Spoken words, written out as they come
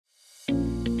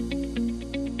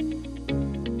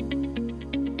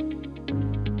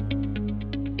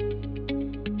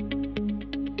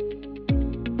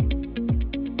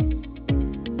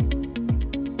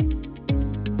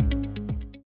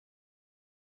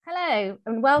Hello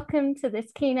and welcome to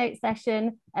this keynote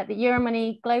session at the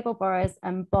Euromoney Global Borrowers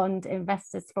and Bond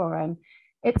Investors Forum.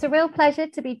 It's a real pleasure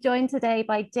to be joined today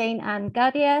by Jayne-Anne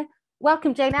Gadhia.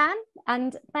 Welcome, Jayne-Anne,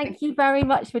 and thank you very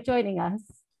much for joining us.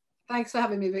 Thanks for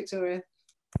having me, Victoria.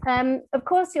 Of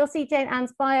course, you'll see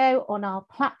Jayne-Anne's bio on our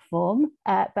platform,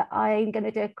 but I'm going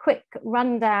to do a quick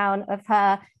rundown of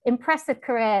her impressive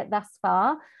career thus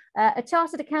far. A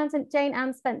chartered accountant,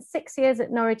 Jayne-Anne spent 6 years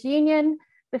at Norwich Union.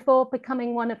 Before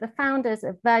becoming one of the founders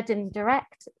of Virgin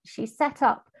Direct, she set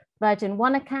up Virgin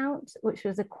One account, which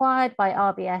was acquired by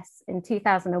RBS in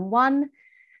 2001.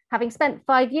 Having spent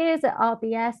 5 years at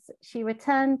RBS, she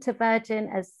returned to Virgin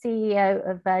as CEO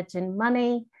of Virgin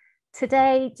Money.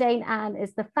 Today, Jayne-Anne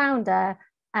is the founder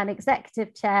and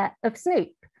executive chair of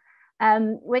Snoop.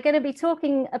 We're going to be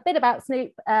talking a bit about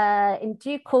Snoop in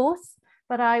due course,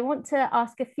 but I want to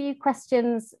ask a few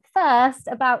questions first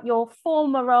about your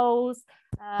former roles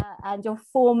and your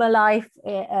former life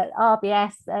at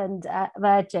RBS and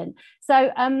Virgin.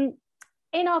 So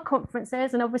in our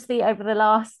conferences, and obviously over the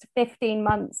last 15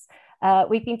 months,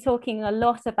 we've been talking a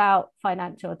lot about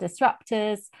financial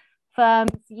disruptors,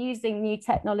 firms using new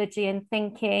technology and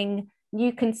thinking,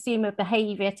 new consumer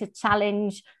behavior to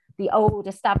challenge the old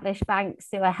established banks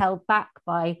who are held back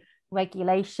by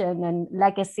regulation and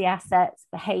legacy assets,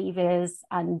 behaviors,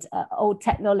 and old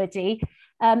technology.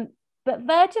 But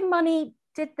Virgin Money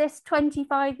did this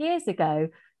 25 years ago,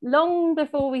 long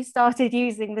before we started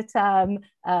using the term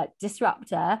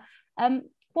disruptor.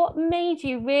 What made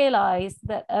you realise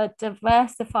that a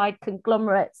diversified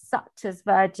conglomerate such as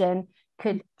Virgin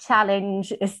could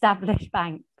challenge established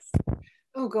banks?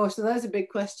 Oh gosh, so those are big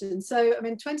questions. So,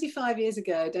 25 years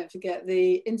ago, don't forget,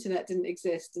 the internet didn't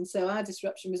exist. And so our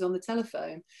disruption was on the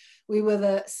telephone. We were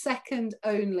the second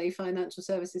only financial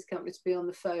services company to be on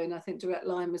the phone. I think Direct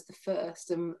Line was the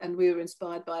first, and we were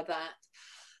inspired by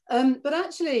that. But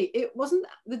actually, it wasn't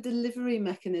the delivery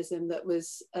mechanism that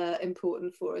was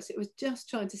important for us. It was just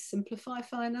trying to simplify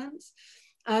finance.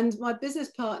 And my business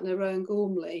partner, Rowan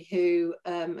Gormley, who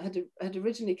had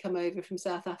originally come over from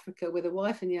South Africa with a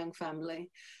wife and young family,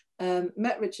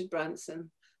 met Richard Branson.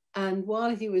 And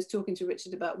while he was talking to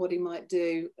Richard about what he might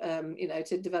do,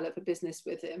 to develop a business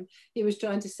with him, he was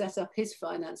trying to set up his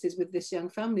finances with this young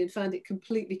family and found it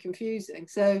completely confusing.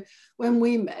 So when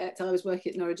we met, I was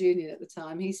working at Norwich Union at the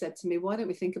time, he said to me, why don't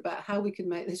we think about how we could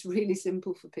make this really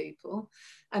simple for people?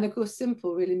 And of course,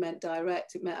 simple really meant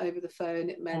direct. It meant over the phone.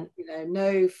 It meant,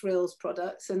 no frills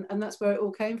products. And that's where it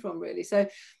all came from, really. So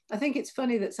I think it's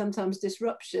funny that sometimes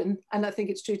disruption, and I think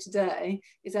it's true today,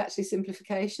 is actually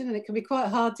simplification. And it can be quite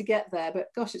hard to get there, but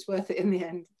gosh, it's worth it in the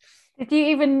end. Did you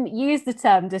even use the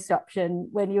term disruption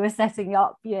when you were setting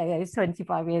up,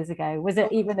 25 years ago? Was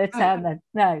it even a term then?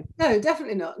 No. No,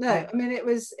 definitely not. No. It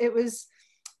was,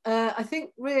 I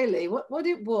think really what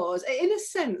it was, in a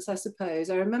sense, I suppose,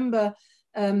 I remember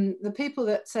the people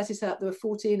that set it up, there were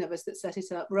 14 of us that set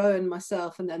it up, Rowan,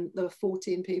 myself, and then there were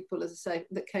 14 people, as I say,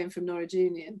 that came from Norwich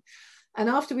Union. And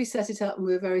after we set it up and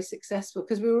we were very successful,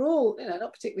 because we were all,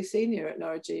 not particularly senior at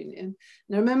Norwich Union.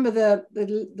 And I remember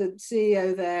the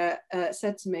CEO there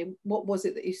said to me, what was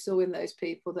it that you saw in those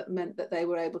people that meant that they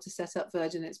were able to set up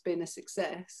Virgin? It's been a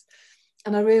success.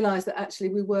 And I realised that actually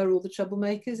we were all the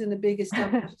troublemakers in a big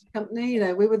established company.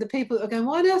 We were the people that were going,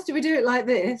 why on earth do we do it like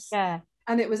this? Yeah.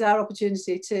 And it was our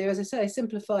opportunity to, as I say,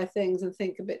 simplify things and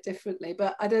think a bit differently.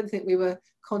 But I don't think we were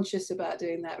conscious about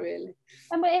doing that, really.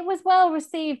 And it was well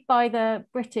received by the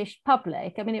British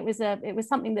public. It was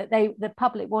something that the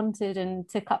public wanted and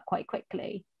took up quite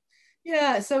quickly.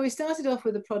 Yeah, so we started off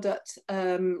with a product,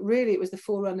 really it was the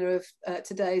forerunner of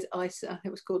today's ISA. It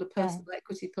was called a personal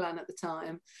equity plan at the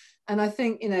time. And I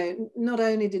think, not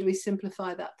only did we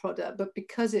simplify that product, but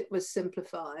because it was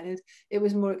simplified, it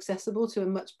was more accessible to a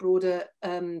much broader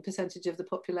percentage of the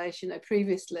population.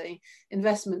 Previously,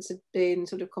 investments had been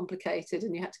sort of complicated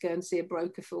and you had to go and see a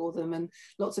broker for them. And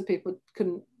lots of people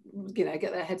couldn't,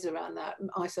 get their heads around that.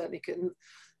 I certainly couldn't.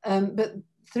 But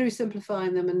through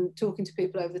simplifying them and talking to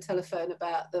people over the telephone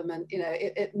about them, and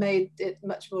it made it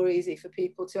much more easy for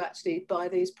people to actually buy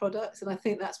these products. And I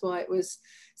think that's why it was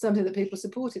something that people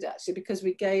supported, actually, because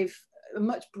we gave a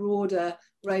much broader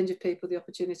range of people the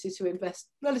opportunity to invest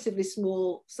relatively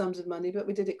small sums of money, but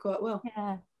we did it quite well.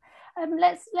 Yeah.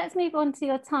 Let's move on to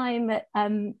your time at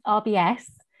RBS.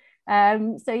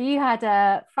 So you had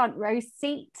a front row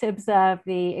seat to observe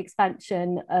the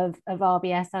expansion of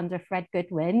RBS under Fred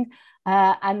Goodwin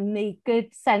and the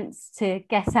good sense to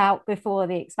get out before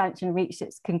the expansion reached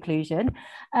its conclusion.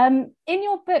 In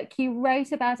your book, you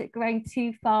wrote about it growing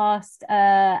too fast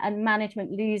and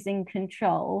management losing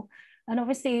control. And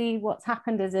obviously what's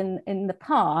happened is in the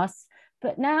past,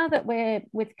 But now that we're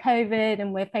with COVID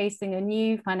and we're facing a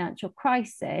new financial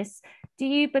crisis, do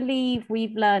you believe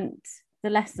we've learnt the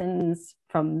lessons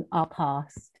from our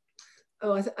past?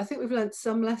 Oh, I think we've learned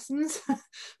some lessons,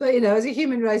 but as a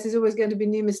human race, there's always going to be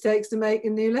new mistakes to make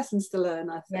and new lessons to learn,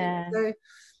 I think. Yeah.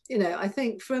 So, I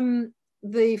think from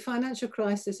the financial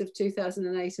crisis of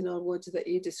 2008 and onwards that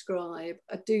you describe,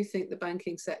 I do think the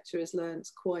banking sector has learned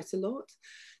quite a lot.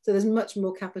 So there's much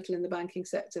more capital in the banking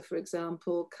sector, for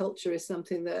example. Culture is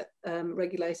something that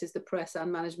regulators, the press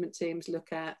and management teams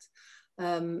look at.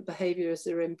 Behaviours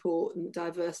are important,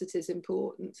 diversity is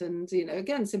important, and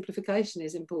again, simplification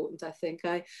is important. I think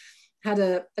I had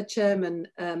a chairman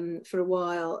for a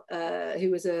while who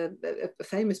was a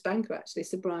famous banker, actually,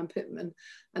 Sir Brian Pittman,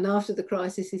 and after the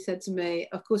crisis he said to me,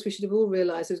 of course we should have all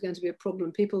realised there was going to be a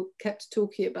problem. People kept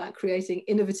talking about creating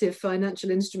innovative financial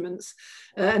instruments,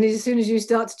 and as soon as you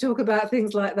start to talk about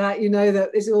things like that, you know that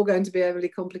it's all going to be overly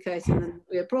complicated and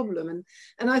be a problem.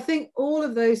 And I think all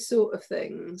of those sort of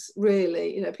things,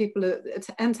 really, people are,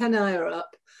 antennae are up,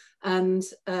 and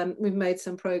we've made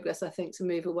some progress, I think, to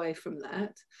move away from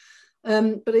that.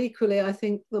 But equally, I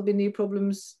think there'll be new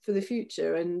problems for the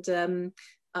future. And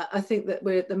I think that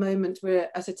we're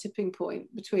at a tipping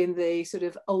point between the sort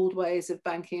of old ways of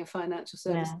banking and financial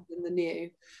services and the new,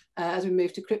 as we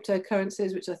move to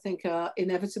cryptocurrencies, which I think are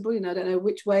inevitable. I don't know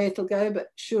which way it'll go, but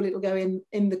surely it'll go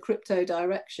in the crypto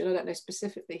direction. I don't know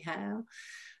specifically how.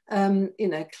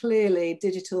 Clearly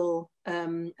digital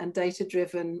and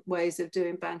data-driven ways of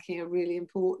doing banking are really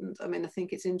important. I mean, I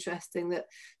think it's interesting that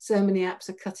so many apps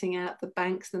are cutting out the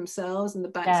banks themselves, and the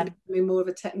banks are becoming more of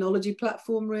a technology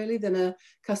platform really than a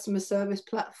customer service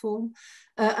platform.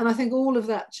 And I think all of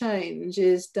that change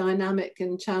is dynamic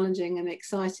and challenging and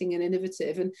exciting and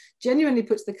innovative, and genuinely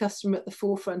puts the customer at the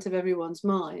forefront of everyone's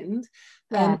mind.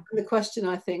 And the question,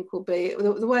 I think, will be,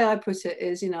 the way I put it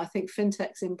is, I think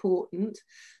fintech's important.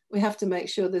 We have to make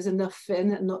sure there's enough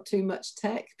fin and not too much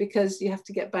tech, because you have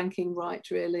to get banking right,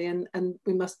 really, and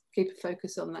we must keep a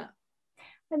focus on that.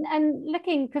 And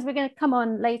looking, because we're going to come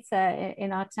on later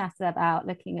in our chat about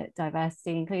looking at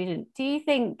diversity and inclusion, do you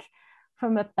think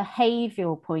from a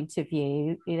behavioural point of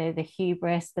view, the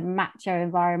hubris, the macho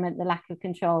environment, the lack of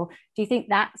control, do you think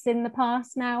that's in the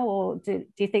past now, or do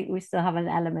you think we still have an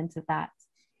element of that?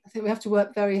 I think we have to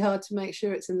work very hard to make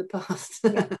sure it's in the past.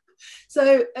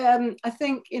 So I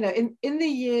think, in the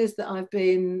years that I've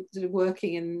been sort of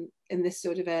working in this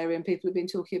sort of area, and people have been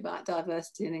talking about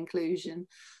diversity and inclusion,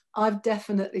 I've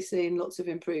definitely seen lots of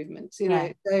improvements.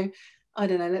 So I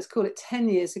don't know, let's call it 10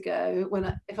 years ago,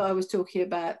 if I was talking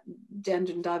about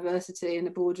gender and diversity in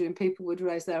a boardroom, people would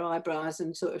raise their eyebrows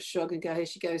and sort of shrug and go, here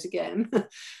she goes again.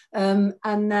 And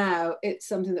now it's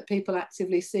something that people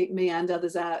actively seek me and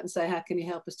others out and say, how can you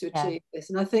help us to achieve this?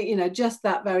 And I think, just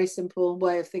that very simple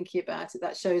way of thinking about it,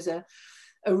 that shows a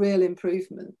real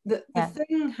improvement. The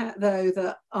thing, though,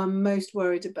 that I'm most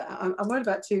worried about, I'm worried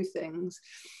about two things.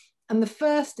 And the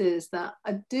first is that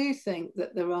I do think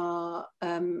that there are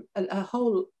a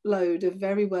whole load of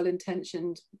very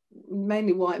well-intentioned,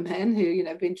 mainly white men who,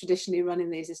 have been traditionally running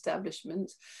these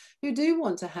establishments, who do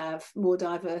want to have more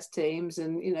diverse teams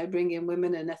and, bring in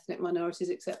women and ethnic minorities,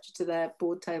 etc., to their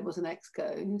board tables and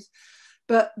excos.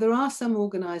 But there are some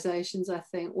organisations, I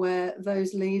think, where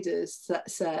those leaders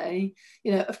that say,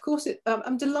 of course,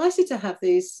 I'm delighted to have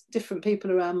these different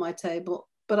people around my table,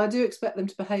 but I do expect them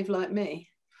to behave like me.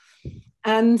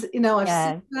 And, I've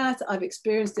seen that, I've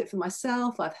experienced it for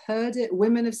myself, I've heard it.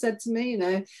 Women have said to me,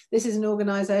 this is an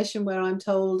organisation where I'm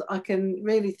told I can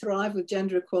really thrive with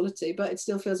gender equality, but it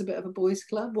still feels a bit of a boys'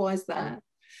 club. Why is that?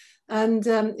 And,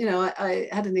 I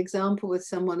had an example with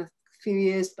someone a few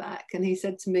years back, and he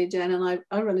said to me, Jayne, and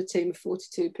I run a team of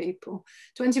 42 people,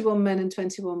 21 men and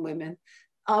 21 women.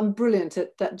 I'm brilliant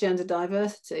at that gender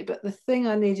diversity, but the thing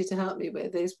I need you to help me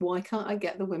with is, why can't I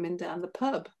get the women down the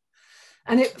pub?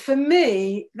 And for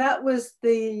me, that was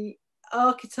the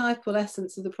archetypal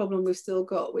essence of the problem we've still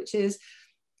got, which is,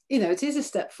 it is a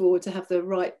step forward to have the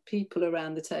right people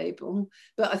around the table.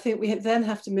 But I think we then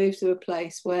have to move to a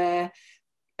place where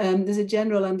there's a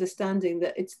general understanding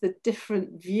that it's the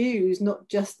different views, not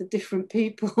just the different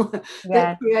people,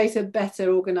 that create a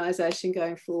better organisation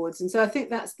going forwards. And so I think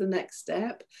that's the next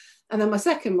step. And then my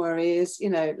second worry is,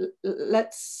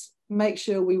 let's make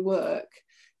sure we work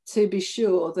to be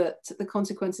sure that the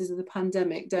consequences of the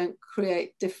pandemic don't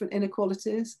create different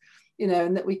inequalities,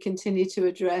 and that we continue to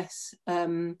address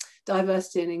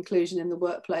diversity and inclusion in the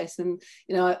workplace. And,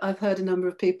 I've heard a number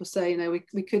of people say,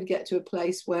 we could get to a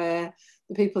place where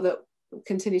the people that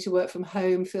continue to work from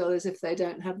home feel as if they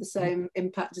don't have the same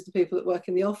impact as the people that work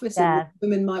in the office, Yeah. and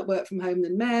women might work from home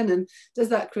than men, and does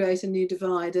that create a new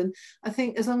divide? And I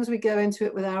think as long as we go into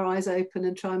it with our eyes open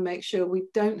and try and make sure we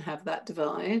don't have that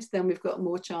divide, then we've got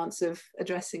more chance of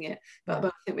addressing it. But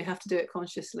I think we have to do it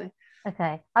consciously.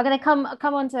 Okay, I'm going to come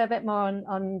on to a bit more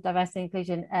on diversity and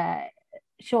inclusion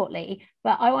shortly,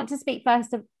 but I want to speak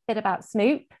first a bit about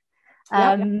Snoop.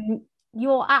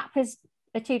 Your app has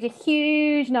achieved a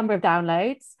huge number of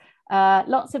downloads,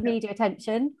 lots of media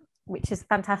attention, which is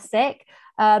fantastic.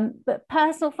 But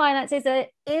personal finance is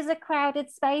a crowded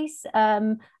space,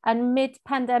 and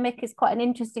mid-pandemic is quite an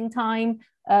interesting time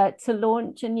to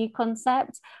launch a new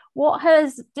concept. What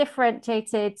has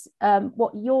differentiated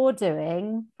what you're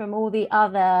doing from all the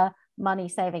other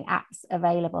money-saving apps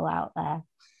available out there?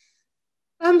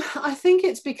 I think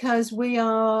it's because we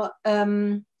are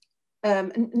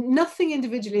nothing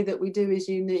individually that we do is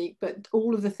unique, but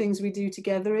all of the things we do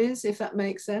together is, if that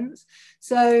makes sense.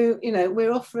 So, you know,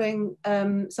 we're offering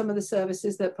some of the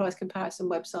services that price comparison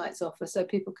websites offer, so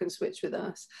people can switch with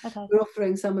us. Okay. We're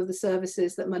offering some of the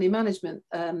services that money management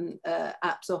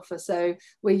apps offer. So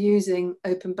we're using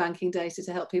open banking data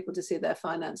to help people to see their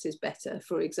finances better,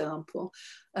 for example.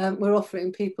 We're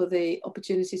offering people the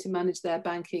opportunity to manage their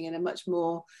banking in a much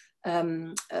more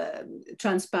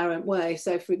transparent way.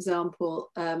 So, for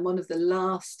example, one of the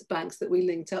last banks that we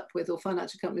linked up with, or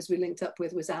financial companies we linked up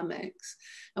with, was Amex.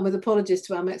 And with apologies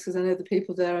to Amex, because I know the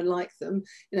people there and like them,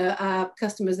 you know, our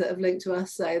customers that have linked to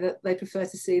us say that they prefer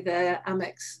to see their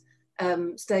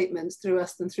Amex statements through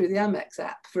us than through the Amex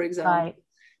app, for example. Right.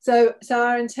 So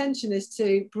our intention is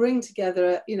to bring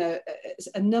together, you know,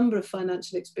 a number of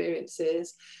financial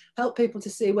experiences, help people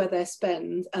to see where they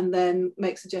spend, and then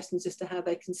make suggestions as to how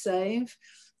they can save.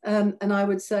 And I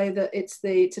would say that it's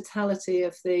the totality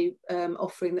of the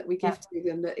offering that we give to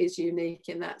them that is unique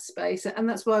in that space. And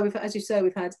that's why we've, as you say,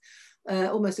 we've had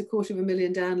almost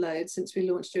 250,000 downloads since we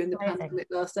launched during the pandemic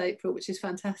last April, which is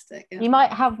fantastic. Yeah. You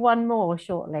might have one more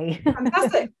shortly.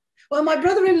 Fantastic. Well, my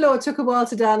brother-in-law took a while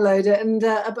to download it, and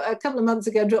a couple of months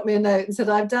ago dropped me a note and said,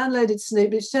 I've downloaded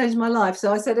Snoop, it's changed my life.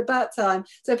 So I said, about time.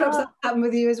 So perhaps that happened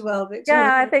with you as well, Victoria.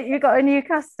 Yeah, I think you got a new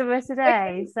customer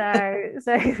today.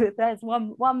 So there's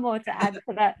one more to add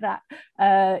to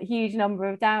that huge number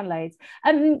of downloads.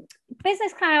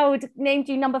 Business Cloud named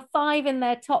you number 5 in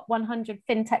their top 100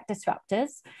 fintech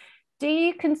disruptors. Do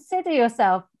you consider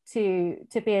yourself to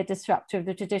be a disruptor of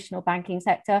the traditional banking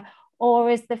sector?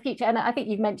 Or is the future, and I think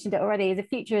you've mentioned it already, the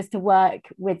future is to work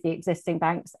with the existing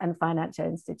banks and financial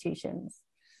institutions?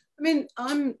 I mean,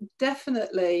 I'm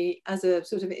definitely, as a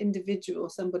sort of individual,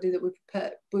 somebody that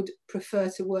would prefer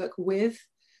to work with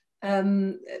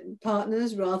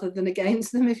partners rather than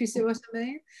against them, if you see what I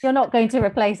mean. You're not going to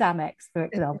replace Amex, for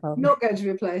example. Not going to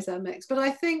replace Amex, but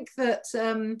I think that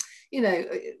you know,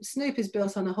 Snoop is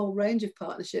built on a whole range of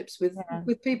partnerships with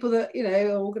people that, you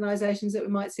know, organisations that we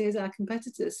might see as our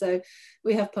competitors. So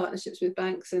we have partnerships with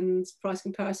banks and price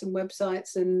comparison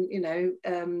websites, and, you know,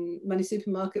 Money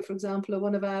Supermarket, for example, are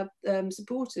one of our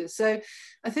supporters. So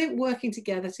I think working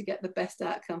together to get the best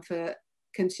outcome for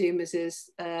consumers is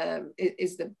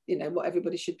the, you know, what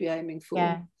everybody should be aiming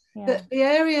for. The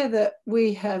area that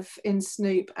we have in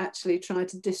Snoop actually tried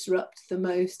to disrupt the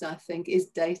most, I think, is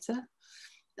data.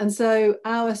 And so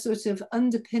our sort of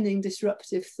underpinning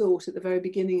disruptive thought at the very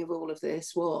beginning of all of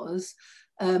this was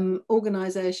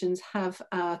organisations have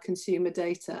our consumer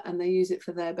data and they use it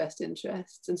for their best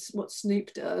interests. And what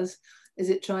Snoop does is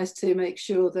it tries to make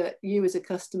sure that you as a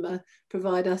customer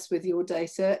provide us with your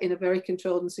data in a very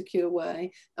controlled and secure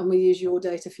way, and we use your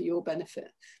data for your benefit.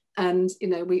 And, you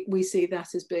know, we see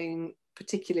that as being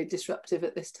particularly disruptive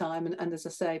at this time. And as I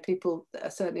say, people are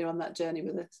certainly on that journey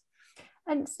with us.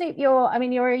 And Snoop, you're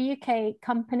a UK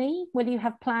company. Will you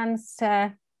have plans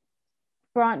to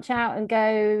branch out and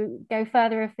go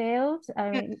further afield?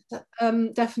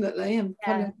 Definitely. I'm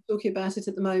kind of talking about it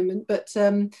at the moment, but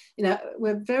you know,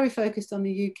 we're very focused on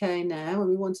the UK now, and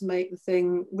we want to make the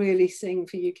thing really sing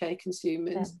for UK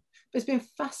consumers. But it's been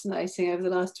fascinating over the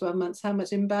last 12 months how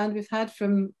much inbound we've had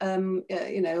from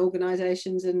you know,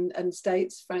 organisations and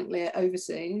states, frankly,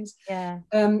 overseas.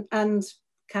 And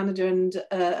Canada and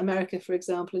America, for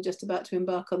example, are just about to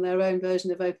embark on their own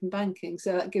version of open banking.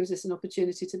 So that gives us an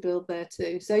opportunity to build there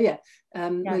too. So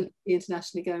we'll be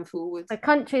internationally going forward. So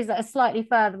countries that are slightly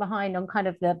further behind on kind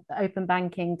of the open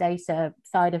banking data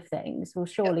side of things will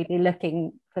surely be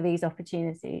looking for these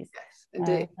opportunities. Yes,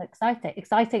 indeed.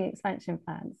 Exciting expansion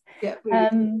plans. Yeah.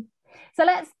 Really. So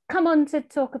let's come on to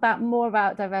talk more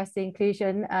about diversity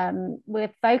inclusion.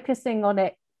 We're focusing on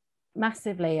it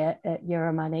massively at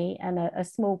Euromoney, and a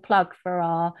small plug for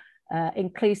our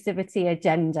inclusivity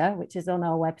agenda, which is on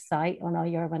our website, on our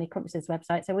Euromoney Conferences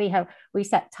website. So we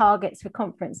set targets for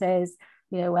conferences,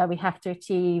 where we have to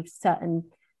achieve certain,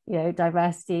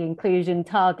 diversity, inclusion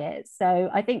targets. So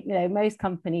I think, most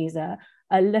companies are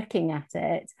looking at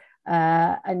it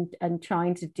and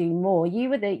trying to do more. You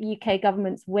were the UK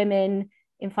government's Women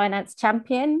in Finance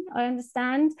champion, I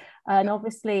understand, and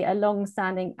obviously a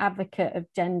long-standing advocate of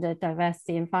gender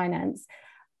diversity in finance.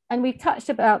 And we've touched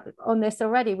on this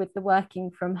already with the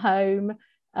working from home.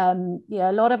 A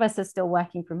lot of us are still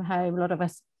working from home. A lot of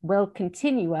us will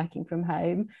continue working from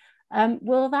home.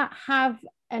 Will that have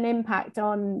an impact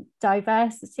on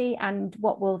diversity, and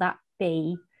what will that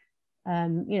be?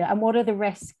 And what are the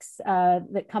risks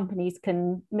that companies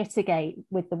can mitigate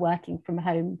with the working from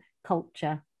home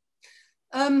culture?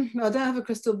 I don't have a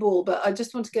crystal ball, but I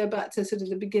just want to go back to sort of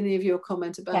the beginning of your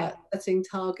comment about setting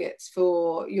targets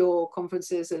for your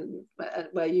conferences and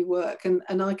where you work,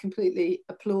 and I completely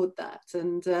applaud that.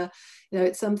 And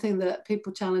it's something that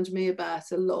people challenge me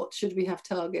about a lot. Should we have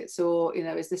targets, or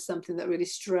is this something that really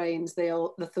strains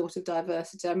the thought of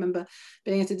diversity? I remember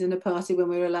being at a dinner party when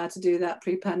we were allowed to do that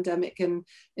pre-pandemic, and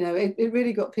it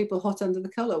really got people hot under the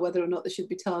collar whether or not there should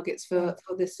be targets for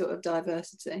this sort of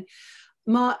diversity.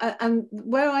 And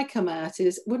where I come at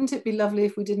is, wouldn't it be lovely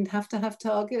if we didn't have to have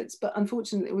targets? But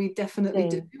unfortunately, we definitely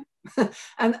do.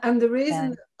 and the reason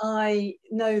that I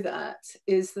know that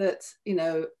is that,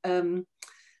 the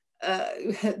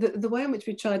way in which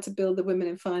we tried to build the Women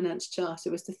in Finance Charter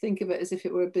was to think of it as if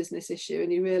it were a business issue.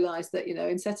 And you realise that,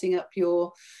 in setting up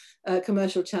your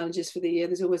commercial challenges for the year,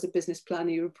 there's always a business plan,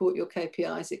 you report your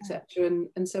KPIs, etc.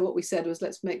 And so what we said was,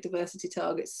 let's make diversity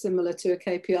targets similar to a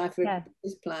KPI for a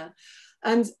business plan.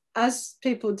 And as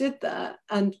people did that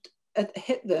and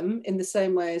hit them in the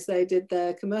same way as they did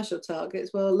their commercial targets,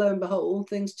 well, lo and behold,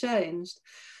 things changed.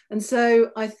 And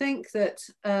so I think that,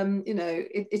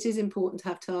 it is important to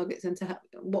have targets, and to have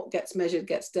what gets measured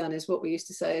gets done, is what we used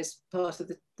to say as part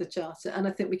of the charter. And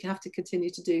I think we have to continue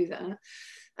to do that.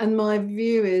 And my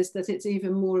view is that it's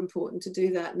even more important to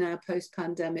do that now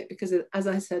post-pandemic, because as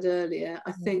I said earlier,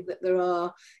 I think that there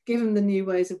are, given the new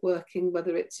ways of working,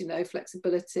 whether it's,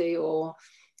 flexibility or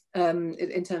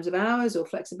in terms of hours, or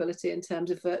flexibility in terms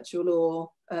of virtual or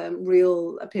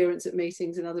real appearance at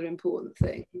meetings and other important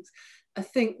things, I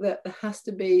think that there has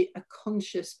to be a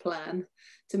conscious plan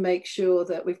to make sure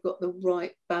that we've got the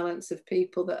right balance of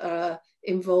people that are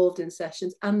involved in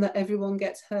sessions, and that everyone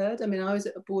gets heard. I mean, I was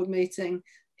at a board meeting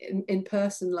in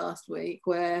person last week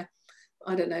where,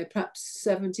 I don't know, perhaps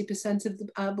 70% of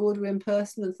our board were in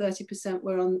person and 30%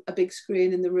 were on a big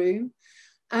screen in the room.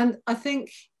 And I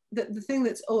think that the thing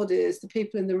that's odd is the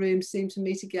people in the room seem to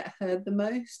me to get heard the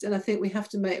most. And I think we have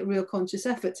to make a real conscious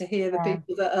effort to hear the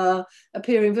people that are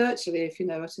appearing virtually, if you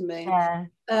know what I mean.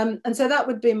 And so that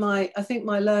would be my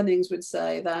learnings would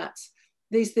say that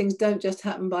these things don't just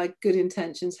happen by good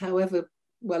intentions, however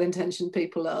well-intentioned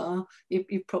people are.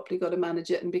 You've probably got to manage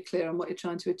it and be clear on what you're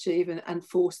trying to achieve, and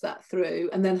force that through.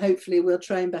 And then hopefully we'll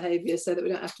train behaviour so that we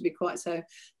don't have to be quite so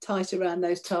tight around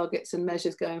those targets and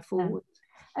measures going forward.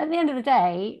 At the end of the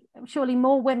day, surely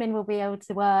more women will be able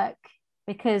to work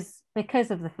because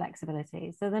of the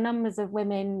flexibility. So the numbers of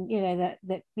women,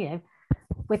 that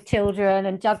with children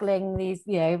and juggling these,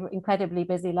 incredibly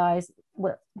busy lives,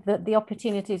 the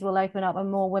opportunities will open up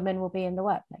and more women will be in the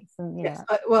workplace.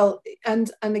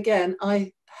 And and again,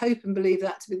 I hope and believe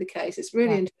that to be the case. It's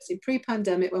really interesting.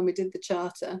 Pre-pandemic, when we did the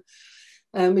charter,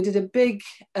 we did a big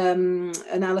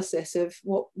analysis of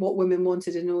what women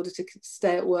wanted in order to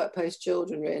stay at work post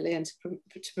children, really, and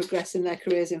to progress in their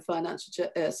careers in financial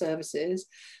services.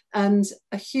 And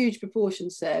a huge proportion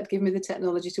said, give me the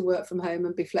technology to work from home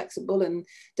and be flexible, and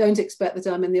don't expect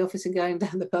that I'm in the office and going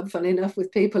down the pub, funny enough,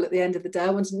 with people at the end of the day.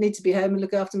 I need to be home and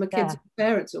look after my kids and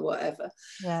parents or whatever.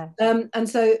 And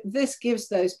so this gives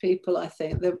those people, I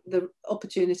think, the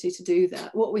opportunity to do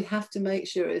that. What we have to make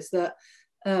sure is that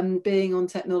being on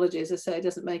technology, as I say,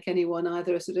 doesn't make anyone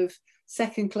either a sort of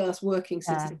second-class working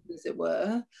citizen, as it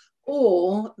were,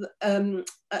 or I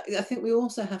think we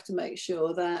also have to make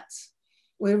sure that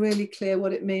we're really clear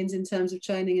what it means in terms of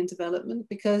training and development.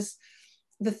 Because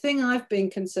the thing I've been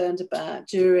concerned about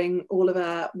during all of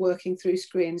our working through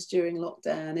screens during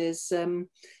lockdown is,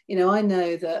 I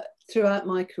know that throughout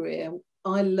my career,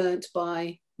 I learnt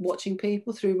by watching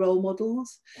people through role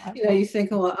models. You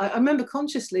think, I remember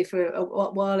consciously for a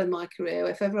while in my career,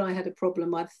 if ever I had a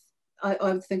problem, I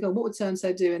would think, what would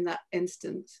so-and-so do in that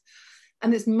instance?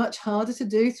 And it's much harder to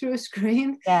do through a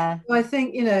screen. So I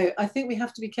think we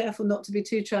have to be careful not to be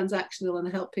too transactional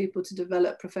and help people to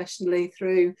develop professionally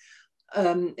through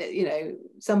you know,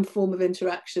 some form of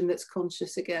interaction that's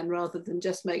conscious again, rather than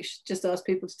just ask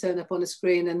people to turn up on a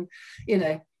screen and, you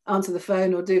know, answer the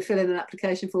phone or fill in an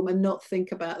application form and not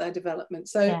think about their development.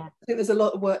 So I think there's a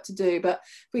lot of work to do, but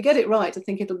if we get it right, I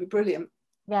think it'll be brilliant.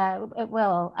 Yeah, it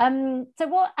will. So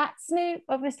what at Snoop,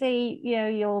 obviously, you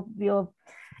know, you're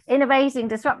innovating,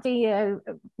 disrupting, you know,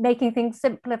 making things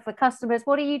simpler for customers.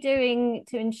 What are you doing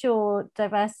to ensure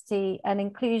diversity and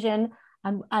inclusion,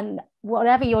 and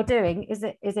whatever you're doing, is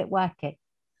it working?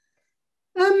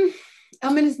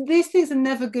 I mean, these things are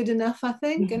never good enough, I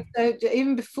think. And so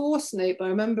even before Snoop, I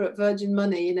remember at Virgin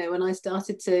Money, you know, when I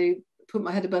started to put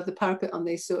my head above the parapet on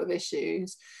these sort of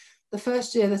issues, the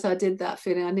first year that I did that,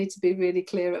 feeling I need to be really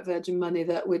clear at Virgin Money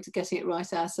that we're getting it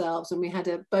right ourselves. And we had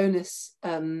a bonus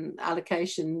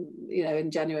allocation, you know,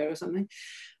 in January or something.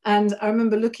 And I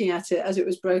remember looking at it as it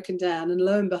was broken down, and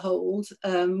lo and behold,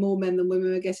 more men than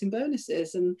women were getting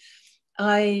bonuses. And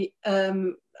I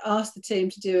asked the team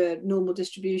to do a normal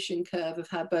distribution curve of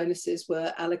how bonuses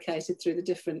were allocated through the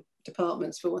different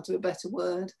departments, for want of a better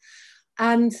word,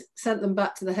 and sent them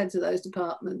back to the heads of those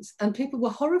departments. And people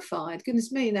were horrified.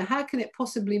 Goodness me, now how can it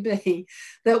possibly be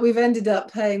that we've ended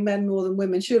up paying men more than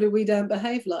women? Surely we don't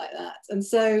behave like that. And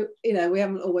so, you know, we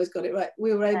haven't always got it right.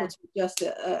 We were able to adjust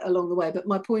it along the way. But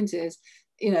my point is,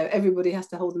 you know, everybody has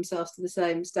to hold themselves to the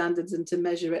same standards and to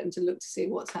measure it and to look to see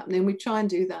what's happening. We try and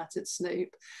do that at Snoop.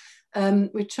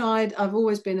 I've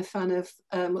always been a fan of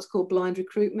what's called blind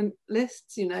recruitment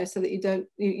lists, you know, so that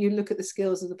you look at the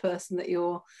skills of the person that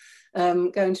you're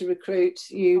going to recruit.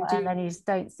 And then you just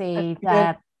don't see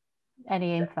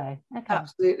any info. Okay.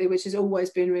 Absolutely, which has always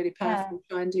been really powerful to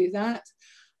try and do that.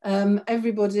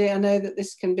 Everybody, I know that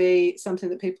this can be something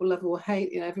that people love or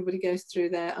hate, you know, everybody goes through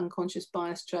their unconscious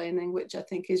bias training, which I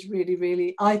think is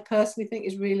really, I personally think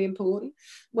is really important.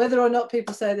 Whether or not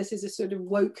people say this is a sort of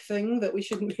woke thing that we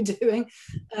shouldn't be doing,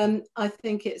 I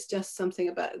think it's just something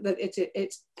about that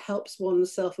it helps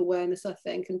one's self-awareness, I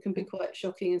think, and can be quite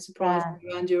shocking and surprising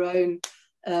around your own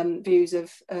views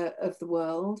of the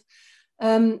world.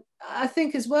 I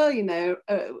think as well, you know,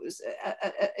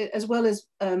 as well as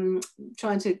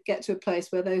trying to get to a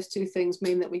place where those two things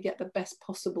mean that we get the best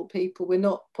possible people. We're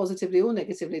not positively or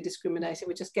negatively discriminating,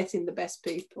 we're just getting the best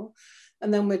people.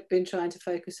 And then we've been trying to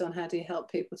focus on how do you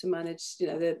help people to manage, you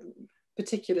know, the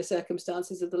particular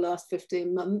circumstances of the last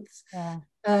 15 months,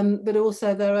 but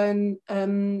also their own,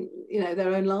 you know,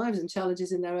 their own lives and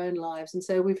challenges in their own lives. And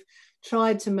so we've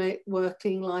tried to make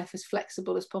working life as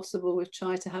flexible as possible. We've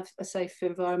tried to have a safe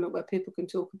environment where people can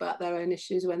talk about their own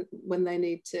issues when they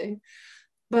need to.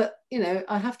 But, you know,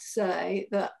 I have to say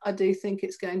that I do think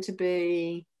it's going to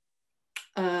be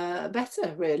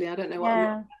better, really. I don't know what I'm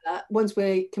about that. Once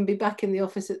we can be back in the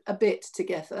office a bit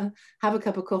together, have a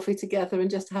cup of coffee together and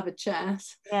just have a chat.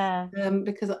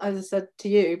 Because as I said to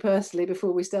you personally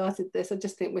before we started this, I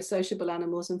just think we're sociable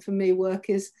animals, and for me work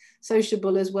is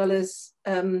sociable as well as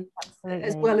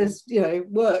you know,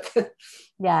 work.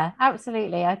 Yeah,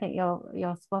 absolutely. I think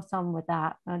you're spot on with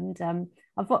that. And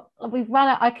we've run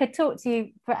out. I could talk to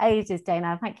you for ages,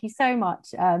 Jayne-Anne. Thank you so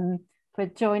much for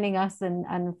joining us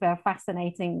and for a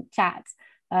fascinating chat.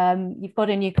 You've got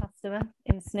a new customer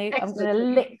in Snoop. Excellent. I'm going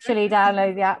to literally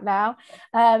download the app now.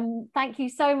 Thank you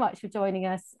so much for joining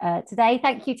us today.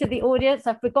 Thank you to the audience.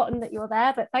 I've forgotten that you're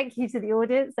there, but thank you to the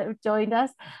audience that have joined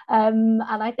us. And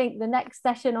I think the next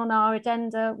session on our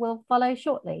agenda will follow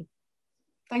shortly.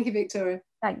 Thank you, Victoria.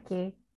 Thank you.